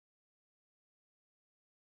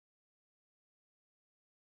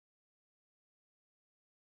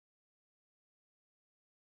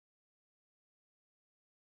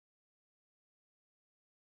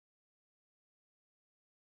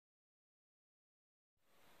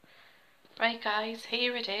Right guys,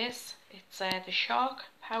 here it is. It's the Shark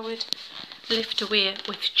powered lift away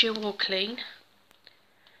with dual clean.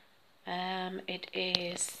 It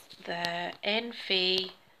is the NV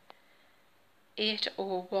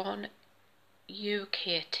 801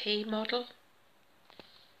 UKT model.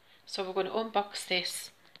 So we're going to unbox this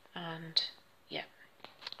and yeah,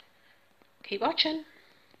 keep watching.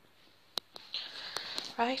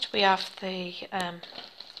 Right, we have the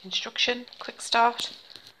instruction quick start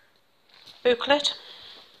booklet,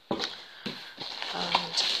 and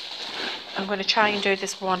I'm going to try and do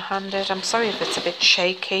this one-handed. I'm sorry if it's a bit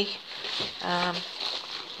shaky.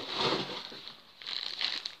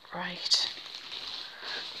 Right,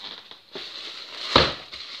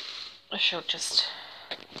 I should just,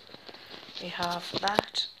 we have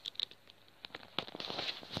that,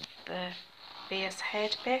 the base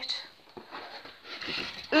head bit.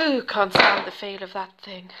 Ooh, can't stand the feel of that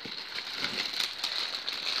thing.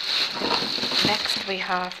 Next we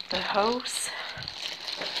have the hose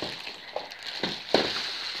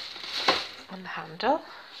on the handle.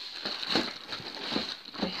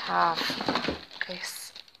 We have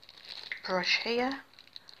this brush here.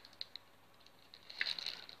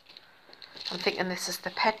 I'm thinking this is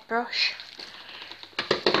the pet brush.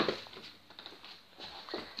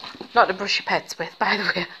 Not to brush your pets with, by the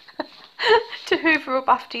way. To hoover up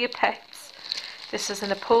after your pets. This is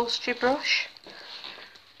an upholstery brush.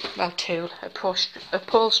 Well, tool.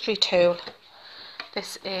 Upholstery tool.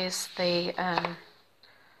 This is the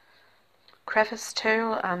crevice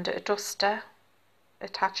tool and a duster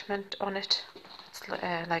attachment on it. It's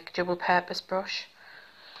like dual purpose brush.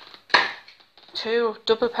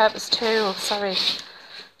 Double purpose tool, sorry.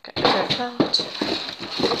 Get rid of that.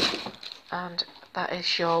 And that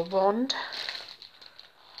is your wand.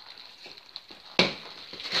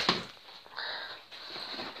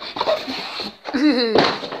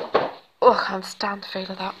 Oh, I can't stand the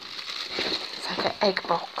feel of that. It's like an egg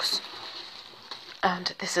box.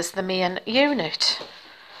 And this is the main unit.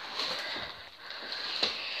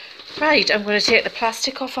 Right, I'm going to take the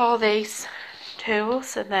plastic off all these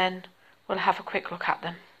tools and then we'll have a quick look at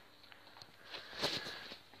them.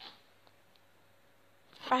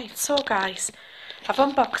 Right, so guys, I've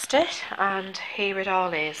unboxed it and here it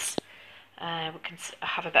all is. We can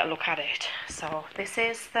have a better look at it. So this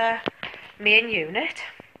is the main unit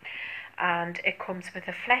and it comes with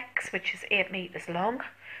a flex which is 8 meters long,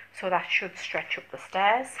 so that should stretch up the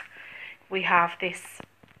stairs. We have this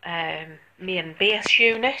main base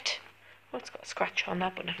unit. Oh, it's got a scratch on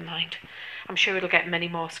that, but never mind. I'm sure it'll get many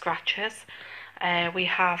more scratches. We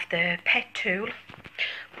have the pet tool,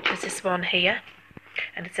 which is this one here,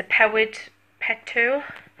 and it's a powered pet tool.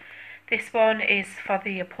 This one is for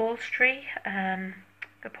the upholstery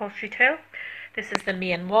tool. This is the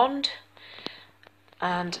main wand,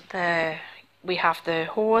 and we have the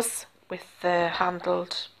hose with the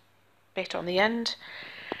handled bit on the end.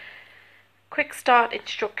 Quick start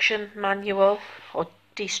instruction manual, or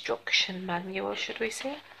destruction manual should we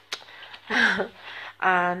say.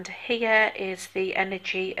 And here is the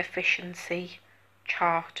energy efficiency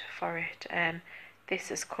chart for it. This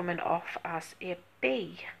is coming off as a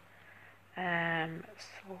B.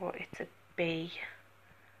 So it's a B.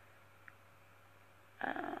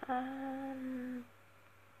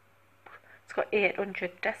 It's got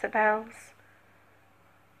 800 decibels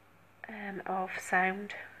of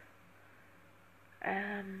sound.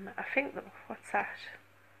 I think that, what's that?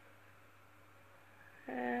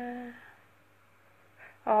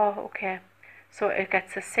 Oh, okay. So it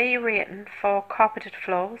gets a C rating for carpeted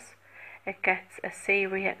floors. It gets a C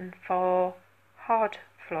rating for hard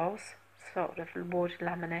floors, sort of wood,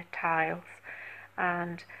 laminate, tiles,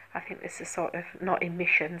 and I think this is sort of not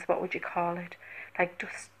emissions. What would you call it? Like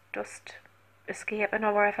dust escaping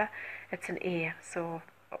or whatever. It's an A. So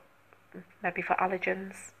maybe for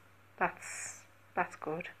allergens, that's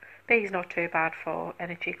good. B is not too bad for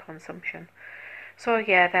energy consumption. So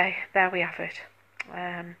yeah, there we have it.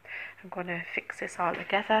 I'm going to fix this all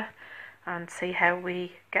together and see how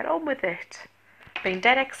we get on with it. Been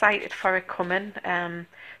dead excited for it coming.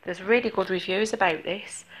 There's really good reviews about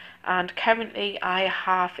this, and currently I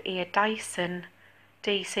have a Dyson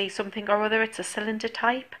DC something or other. It's a cylinder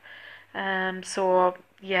type. So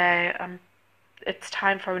yeah, it's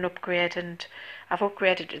time for an upgrade, and I've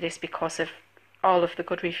upgraded to this because of all of the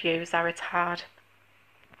good reviews. It's hard.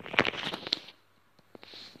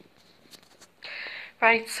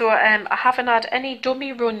 Right, so I haven't had any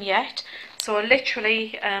dummy run yet, so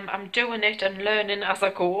literally I'm doing it and learning as I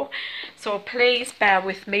go, so please bear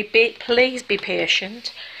with me, please be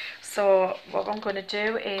patient. So what I'm going to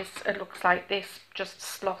do is, it looks like this just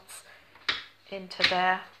slots into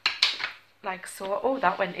there, like so. Oh,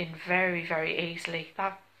 that went in very, very easily.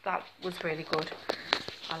 That was really good.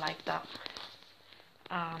 I like that.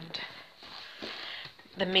 And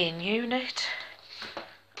the main unit.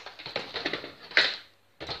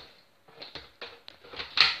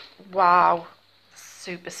 Wow,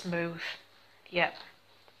 super smooth. Yep.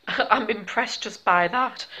 I'm impressed just by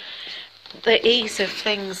that. The ease of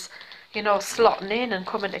things, you know, slotting in and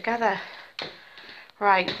coming together.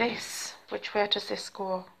 Right, this, which way does this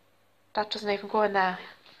go? That doesn't even go in there.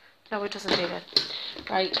 No, it doesn't even.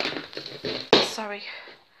 Right, sorry.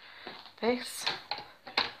 This.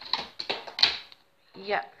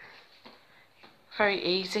 Yep. Very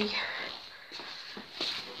easy.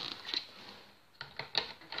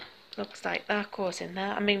 Looks like that goes in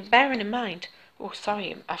there. I mean, bearing in mind, oh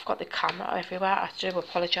sorry, I've got the camera everywhere, I do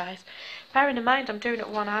apologise. Bearing in mind I'm doing it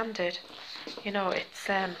one-handed, you know, it's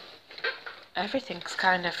everything's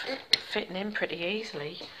kind of fitting in pretty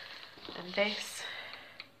easily. And this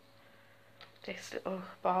little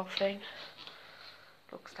ball thing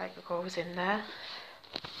looks like it goes in there.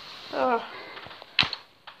 Oh,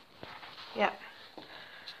 yeah,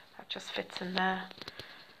 that just fits in there.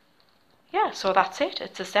 Yeah, so that's it,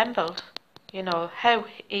 it's assembled. You know, how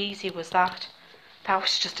easy was that? That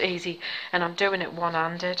was just easy. And I'm doing it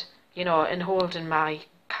one-handed, you know, and holding my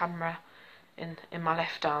camera in my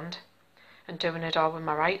left hand and doing it all with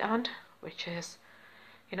my right hand, which is,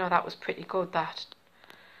 you know, that was pretty good, that.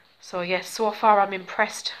 So yes, so far I'm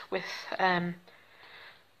impressed with,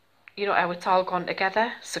 you know, how it's all gone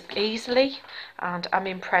together so easily, and I'm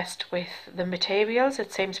impressed with the materials.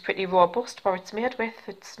 It seems pretty robust what it's made with.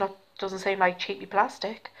 It's not, doesn't seem like cheapy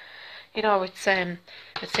plastic. You know, it's it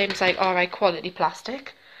seems like alright quality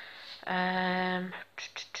plastic. Yeah,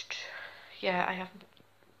 I haven't.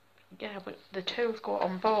 Yeah, but the tools go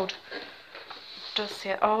on board. It does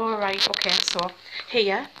say, oh right, okay. So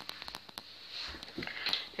here,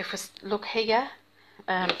 if we look here,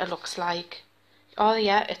 it looks like. Oh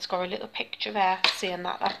yeah, it's got a little picture there saying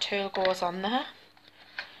that that tool goes on there.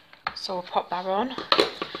 So we'll pop that on,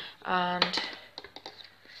 and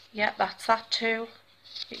yeah, that's that tool.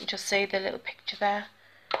 You can just see the little picture there.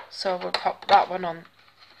 So we'll pop that one on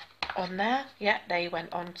there. Yeah, they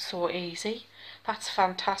went on so easy. That's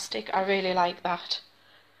fantastic. I really like that,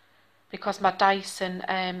 because my Dyson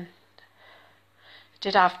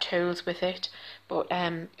did have tools with it, but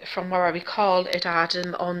from what I recall, it had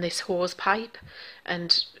them on this hose pipe,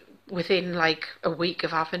 and within like a week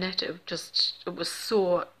of having it, it was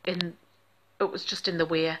just in the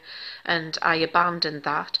way, and I abandoned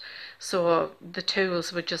that. So the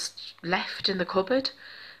tools were just left in the cupboard,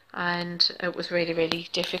 and it was really, really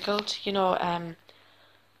difficult, you know,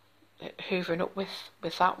 hoovering up with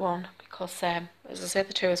that one, because as I said,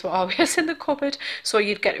 the tools were always in the cupboard. So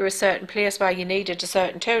you'd get to a certain place where you needed a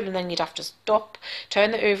certain tool, and then you'd have to stop, turn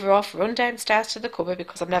the hoover off, run downstairs to the cupboard,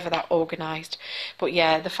 because I'm never that organised. But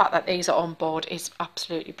yeah, the fact that these are on board is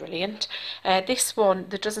absolutely brilliant. This one,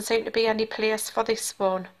 there doesn't seem to be any place for this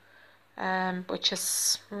one, which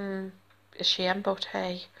is a shame, but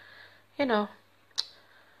hey, you know,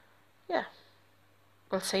 yeah,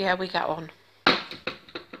 we'll see how we get on.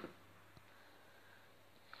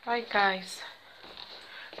 Right guys,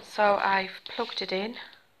 so I've plugged it in.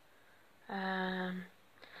 I'm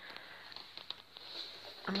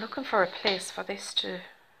looking for a place for this to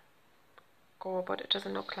go, but it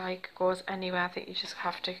doesn't look like it goes anywhere. I think you just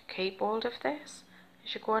have to keep hold of this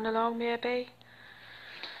as you're going along, maybe.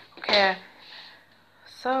 Okay,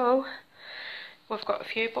 so we've got a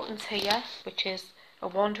few buttons here, which is a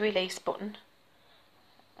wand release button,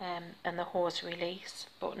 and the hose release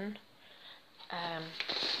button.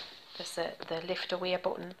 There's the lift away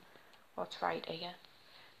button, what's right here,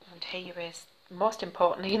 and here is, most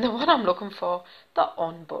importantly, the one I'm looking for, the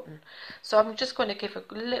on button. So I'm just going to give a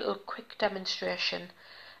little quick demonstration,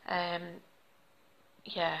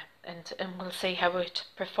 yeah, and we'll see how it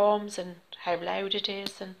performs and how loud it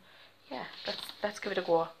is, and yeah, let's give it a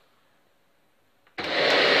go.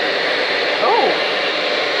 Oh!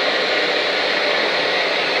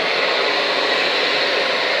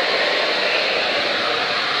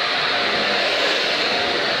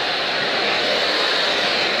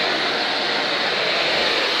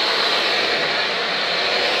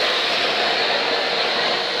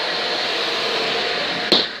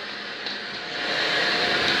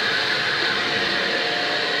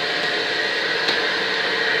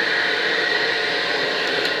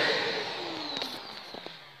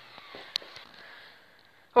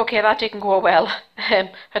 Okay, that didn't go well.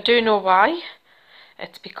 I do know why.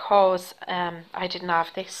 It's because I didn't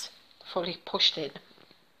have this fully pushed in.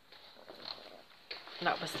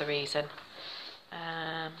 That was the reason.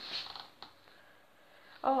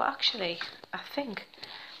 Oh, actually, I think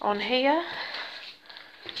on here,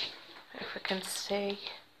 if we can see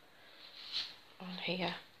on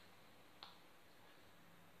here,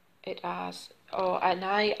 it has, oh, and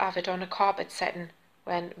I have it on a carpet setting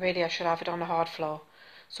when really I should have it on a hard floor.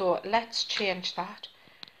 So let's change that.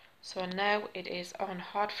 So now it is on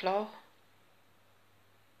hard floor.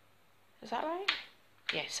 Is that right?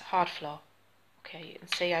 Yes, hard floor. Okay, you can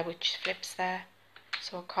see how it flips there.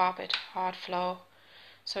 So carpet, hard floor.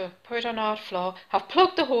 So put it on hard floor. I've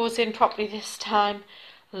plugged the hose in properly this time.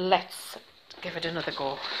 Let's give it another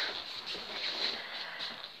go.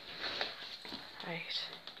 Right.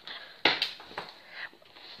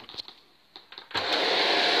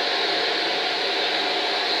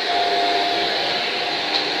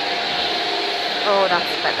 Oh,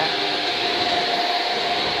 that's better.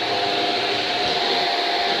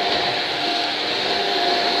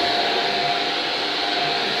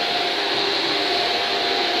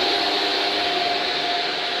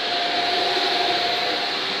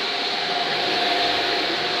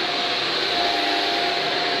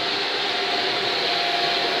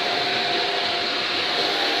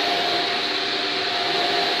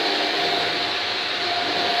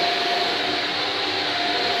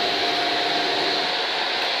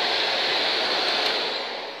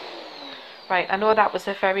 Right, I know that was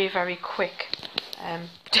a very, very quick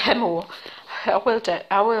demo. I will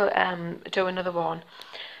do another one,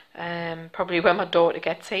 probably when my daughter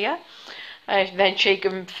gets here. Then she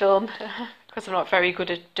can film, because I'm not very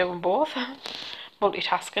good at doing both,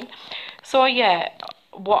 multitasking. So yeah,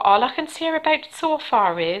 what all I can say about it so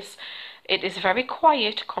far is, it is very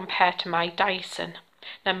quiet compared to my Dyson.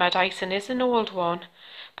 Now my Dyson is an old one,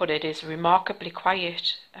 but it is remarkably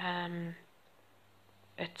quiet.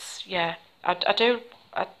 It's, yeah, I do,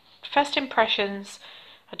 first impressions,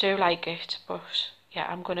 I do like it, but yeah,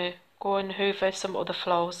 I'm going to go and hoover some other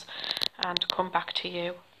floors and come back to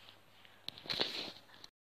you.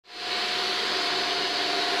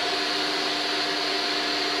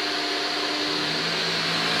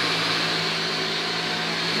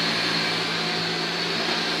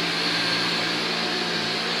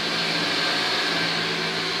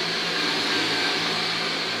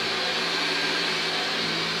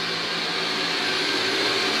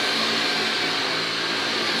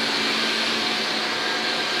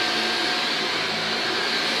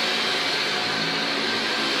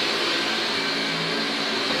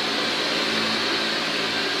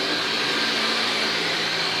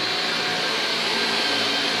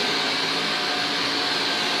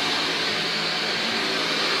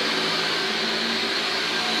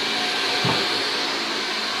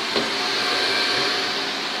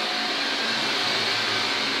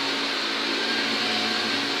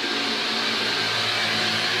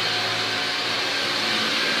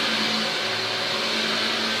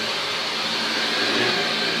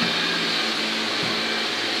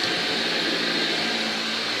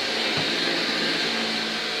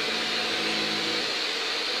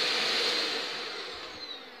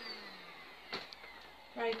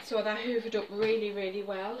 Right, so that hoovered up really, really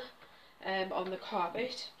well on the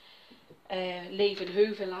carpet, leaving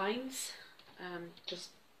hoover lines. Just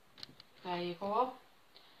there you go.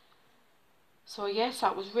 So yes,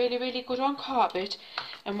 that was really, really good on carpet.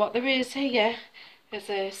 And what there is here is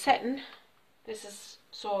a setting. This is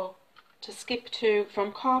so to skip to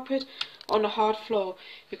from carpet on a hard floor,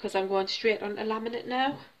 because I'm going straight on a laminate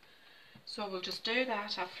now. So we'll just do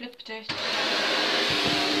that. I flipped it.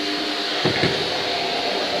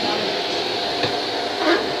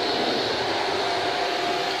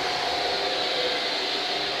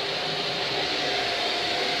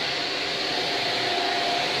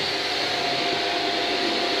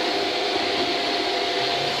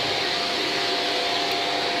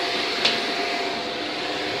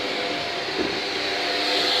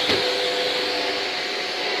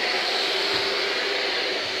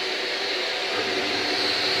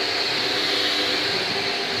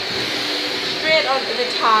 Onto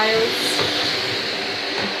the tiles.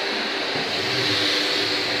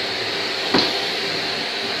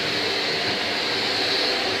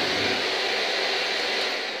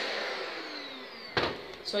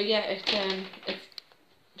 So yeah, it's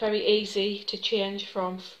very easy to change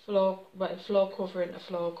from floor covering to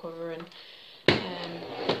floor covering.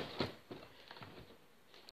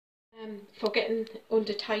 For getting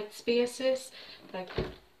under tight spaces, like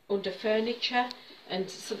under furniture, and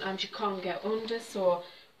sometimes you can't get under, so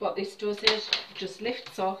what this does is just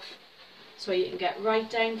lifts off, so you can get right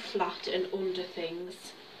down flat and under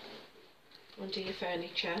things, under your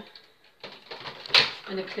furniture,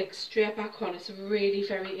 and it clicks straight back on. It's really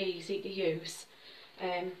very easy to use.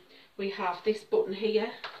 we have this button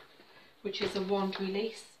here, which is a wand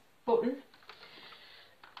release button,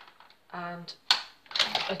 and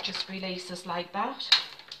it just releases like that.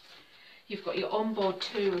 You've got your onboard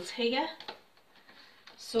tools here.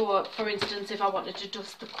 So for instance, if I wanted to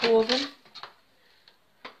dust the clothing,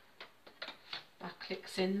 that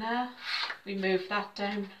clicks in there. We move that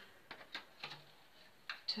down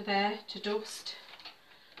to there to dust,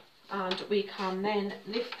 and we can then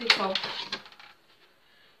lift this up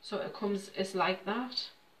so it comes as like that.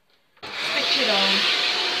 Switch it on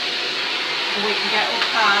and we can get up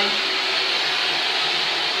high.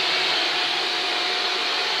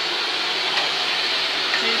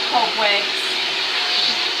 Do cobwebs.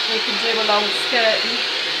 We can do along skirting,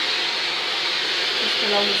 just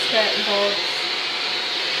along the skirting boards.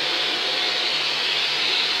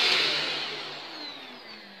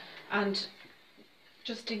 And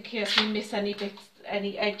just in case we miss any bits,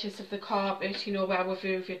 any edges of the carpet, you know, where we've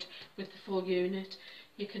hoovered with the full unit,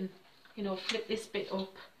 you can, you know, flip this bit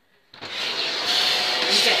up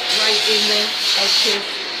and get right in the edges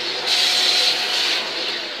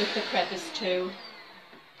with the crevice tool.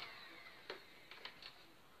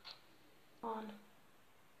 On.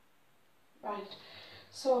 Right,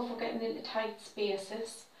 so if we're getting into tight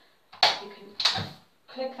spaces, you can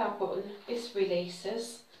click that button, this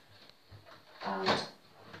releases, and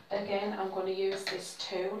again I'm going to use this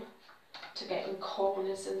tool to get in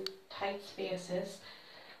corners and tight spaces.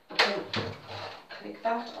 Then click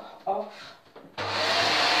that off,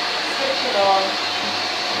 switch it on,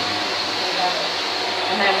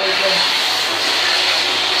 and then we can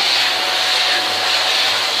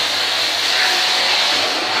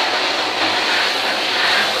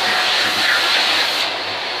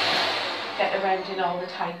get around in all the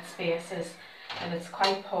tight spaces, and it's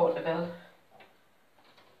quite portable.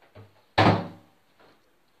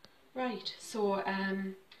 Right, so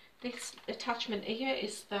this attachment here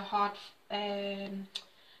is the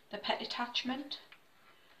the pet attachment,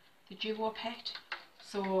 the duo pet.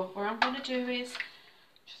 So what I'm going to do is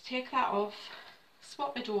just take that off,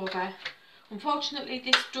 swap it over. Unfortunately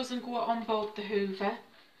this doesn't go on board the Hoover.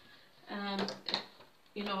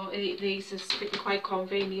 You know, these are fitting quite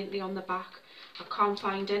conveniently on the back. I can't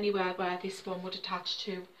find anywhere where this one would attach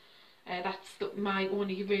to. That's my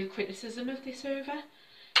only real criticism of this Hoover.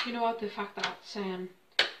 You know, the fact that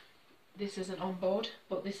this isn't on board,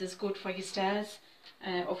 but this is good for your stairs.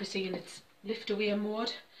 Obviously in its lift away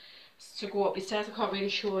mode. To go up your stairs, I can't really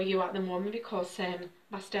show you at the moment because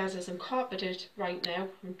my stairs isn't carpeted right now.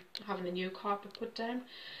 I'm having a new carpet put down.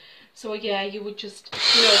 So yeah, you would just,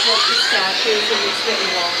 you know, go up the stairs using this little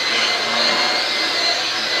one.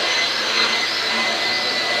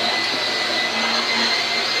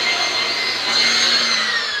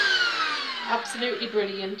 Absolutely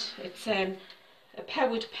brilliant. It's a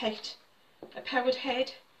powered pet, a powered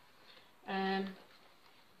head.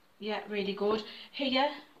 Yeah, really good. Here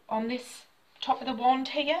on this top of the wand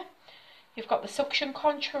here, you've got the suction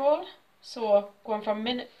control. So going from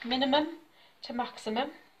minimum to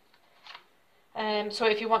maximum. So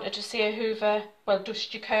if you wanted to see a Hoover, well,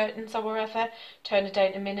 dust your curtains or wherever, turn it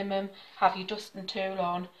down to minimum, have your dusting tool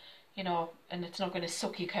on, you know, and it's not going to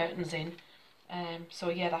suck your curtains in. So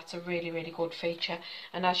yeah, that's a really, really good feature.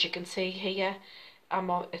 And as you can see here,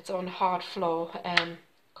 it's on hard floor,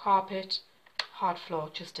 carpet, hard floor,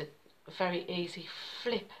 just a very easy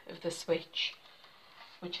flip of the switch,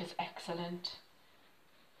 which is excellent.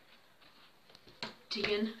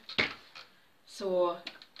 Digging. So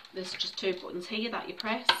there's just two buttons here that you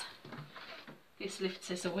press. This lifts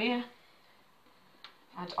this away,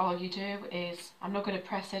 and all you do is, I'm not going to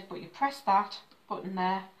press it, but you press that button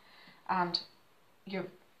there, and you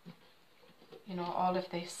know, all of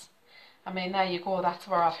this. I mean, there you go, that's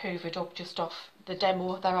where I've hoovered up just off the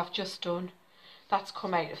demo that I've just done. That's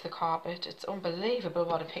come out of the carpet. It's unbelievable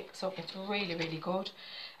what it picks up. It's really, really good.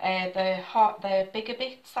 The bigger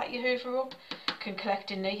bits that you hoover up can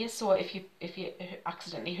collect in here. So if you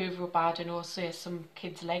accidentally hoover up, I don't know, say some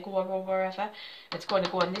kid's Lego or wherever, it's going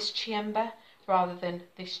to go in this chamber rather than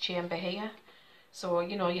this chamber here. So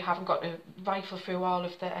you know, you haven't got to rifle through all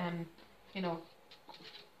of the you know,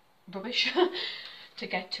 rubbish to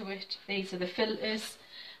get to it. These are the filters.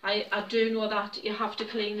 I do know that you have to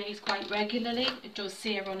clean these quite regularly. It does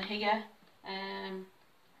say on here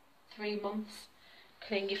 3 months.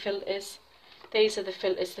 Clean your filters. These are the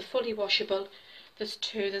filters, they're fully washable. There's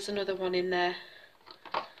two, there's another one in there.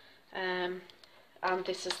 And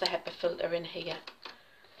this is the HEPA filter in here.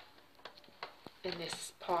 In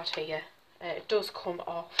this part here. It does come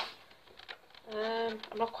off. I'm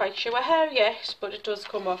not quite sure how yet, but it does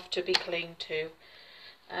come off to be cleaned too.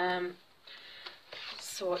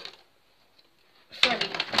 So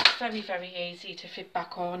very easy to fit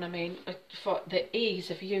back on. I mean, for the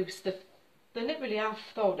ease of use, they literally have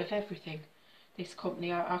thought of everything. This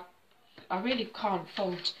company, I really can't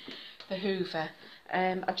fault the Hoover.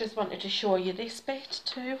 I just wanted to show you this bit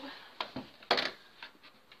too.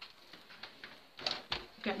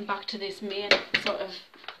 Getting back to this main sort of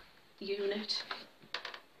unit.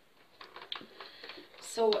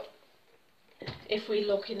 So if we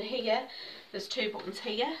look in here, there's two buttons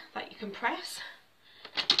here that you can press.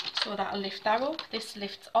 So that'll lift that up. This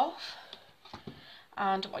lifts off.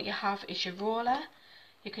 And what you have is your roller.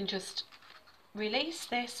 You can just release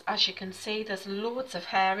this. As you can see, there's loads of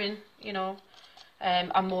hair in, you know.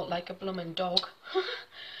 I'm more like a blooming dog.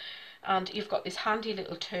 And you've got this handy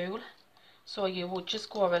little tool. So you would just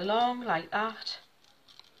go along like that.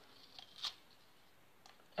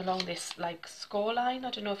 Along this like score line.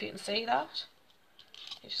 I don't know if you can see that.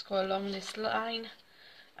 You just go along this line.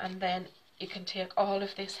 And then you can take all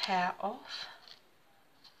of this hair off.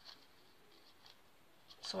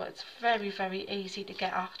 So it's very easy to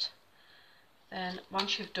get at. Then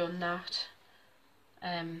once you've done that,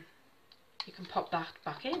 you can pop that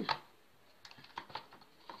back in.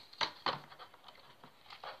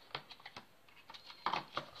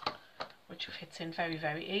 Which fits in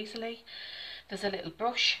very easily. There's a little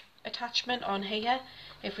brush attachment on here.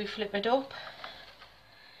 If we flip it up,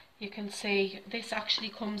 you can see this actually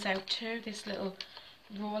comes out too, this little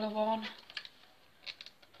roller one.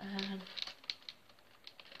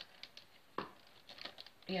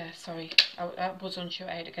 Yeah, sorry, I was unsure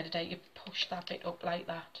how to get it out. You push that bit up like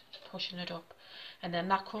that, pushing it up, and then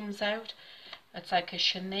that comes out. It's like a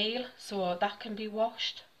chenille, so that can be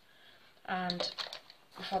washed. And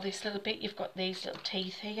for this little bit, you've got these little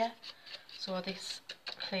teeth here, so this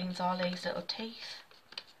cleans all these little teeth.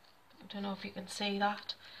 I don't know if you can see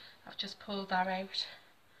that. I've just pulled that out.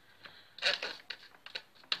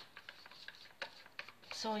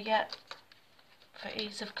 So yeah, for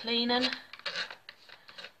ease of cleaning.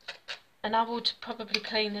 And I would probably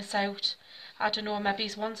clean this out, I don't know, maybe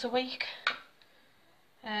once a week.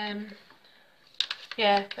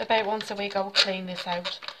 Yeah, about once a week I would clean this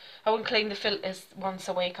out. I wouldn't clean the filters once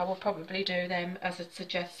a week. I would probably do them, as it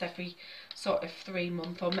suggests, every sort of 3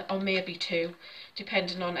 months or maybe 2,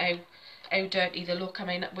 depending on how dirty they look. I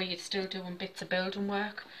mean, we're still doing bits of building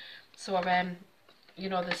work, so you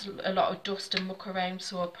know, there's a lot of dust and muck around,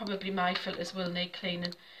 so probably my filters will need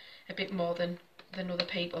cleaning a bit more than other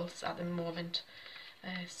people's at the moment.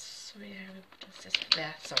 So yeah,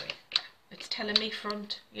 there, sorry. It's telling me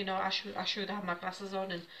front, you know, I should have my glasses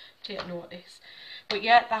on and take notice. But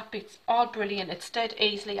yeah, that bit's all brilliant. It's dead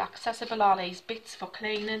easily accessible, all these bits for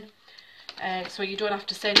cleaning. So you don't have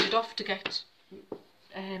to send it off to get,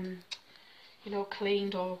 you know,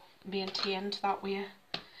 cleaned or maintained that way.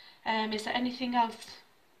 Is there anything else?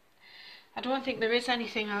 I don't think there is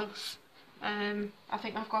anything else. I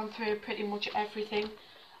think I've gone through pretty much everything.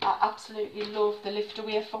 I absolutely love the lift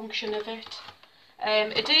away function of it.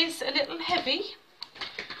 It is a little heavy,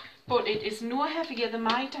 but it is no heavier than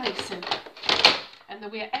my Dyson. And the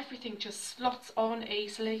way everything just slots on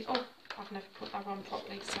easily. Oh, I've never put that on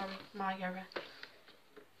properly, sorry, my error.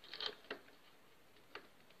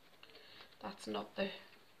 That's not the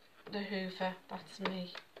Hoover, that's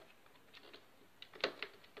me.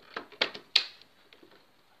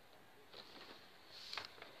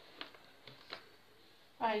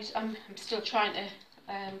 Right, I'm still trying to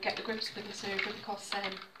get the grips with this Hoover because,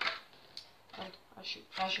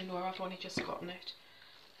 as you know, I've only just gotten it.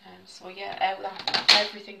 So yeah,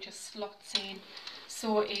 everything just slots in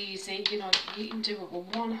so easy. You know, you can do it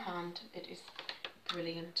with one hand. It is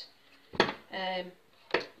brilliant.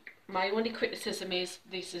 My only criticism is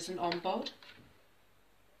this isn't on board.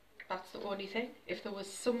 That's the only thing. If there was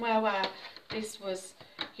somewhere where this was,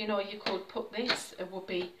 you know, you could put this, it would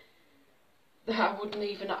be. I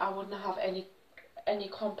wouldn't have any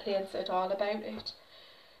complaints at all about it.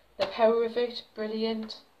 The power of it,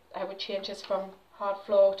 brilliant. How it changes from hard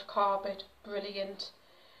floor to carpet, brilliant.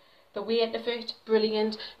 The weight of it,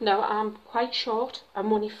 brilliant. Now I'm quite short,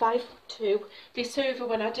 I'm only 5'2". This Hoover,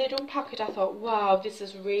 when I did unpack it, I thought, wow, this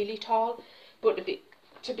is really tall. But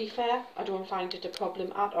to be fair, I don't find it a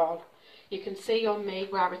problem at all. You can see on me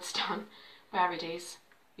where it's done, where it is,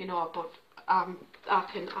 you know, but I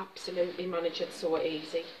can absolutely manage it so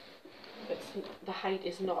easy. The height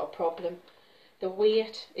is not a problem. The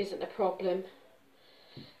weight isn't a problem.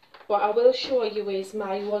 What I will show you is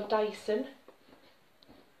my old Dyson.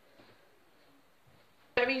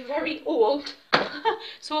 Very old.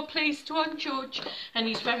 So please don't judge. And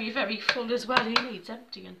he's very full as well. He needs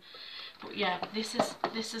emptying. But yeah, this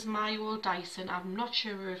is my old Dyson. I'm not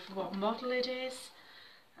sure of what model it is.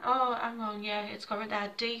 Oh, hang on, yeah, it's got it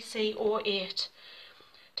there, DC08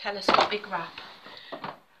 telescopic wrap.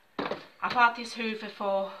 I've had this Hoover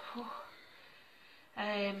for,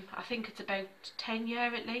 I think it's about 10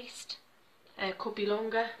 years at least. Could be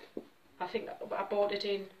longer. I think I bought it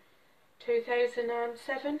in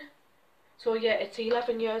 2007. So yeah, it's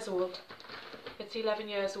 11 years old. It's 11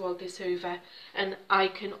 years old, this Hoover, and I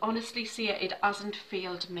can honestly see it hasn't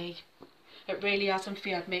failed me. It really hasn't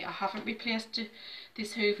failed me. I haven't replaced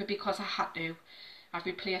this Hoover because I had to. I've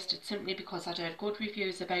replaced it simply because I'd heard good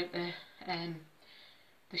reviews about the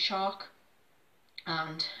Shark,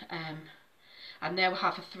 and I now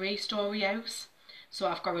have a 3-storey house, so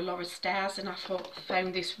I've got a lot of stairs, and I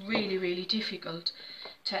found this really difficult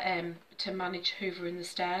to manage hoovering the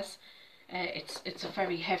stairs. It's a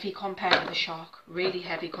very heavy compared to the Shark, really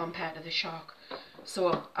heavy compared to the Shark.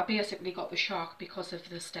 So I basically got the Shark because of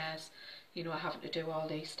the stairs. You know, having to do all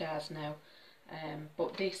these stairs now.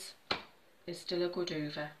 But this is still a good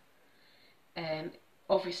Hoover.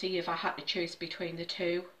 Obviously, if I had to choose between the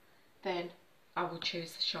two, then I would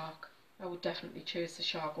choose the Shark. I would definitely choose the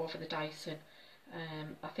Shark over the Dyson.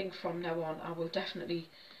 I think from now on, I will definitely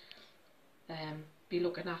be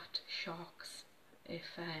looking at Sharks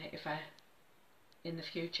if I in the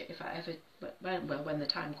future, if I ever, well, when the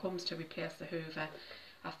time comes to replace the Hoover.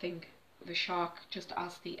 I think the Shark just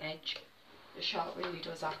has the edge. The Shark really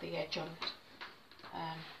does have the edge on it.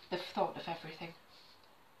 They've thought of everything.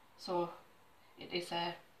 So it is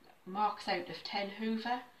a marks out of 10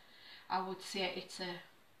 Hoover. I would say it's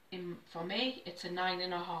for me, it's a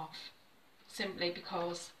 9.5. Simply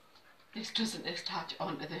because this doesn't attach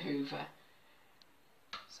onto the Hoover.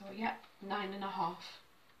 So yeah, 9.5.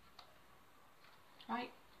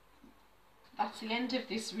 Right, that's the end of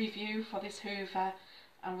this review for this Hoover.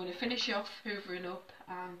 I'm going to finish off hoovering up,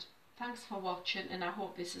 and thanks for watching, and I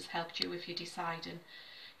hope this has helped you if you're deciding,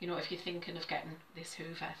 you know, if you're thinking of getting this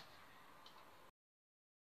Hoover.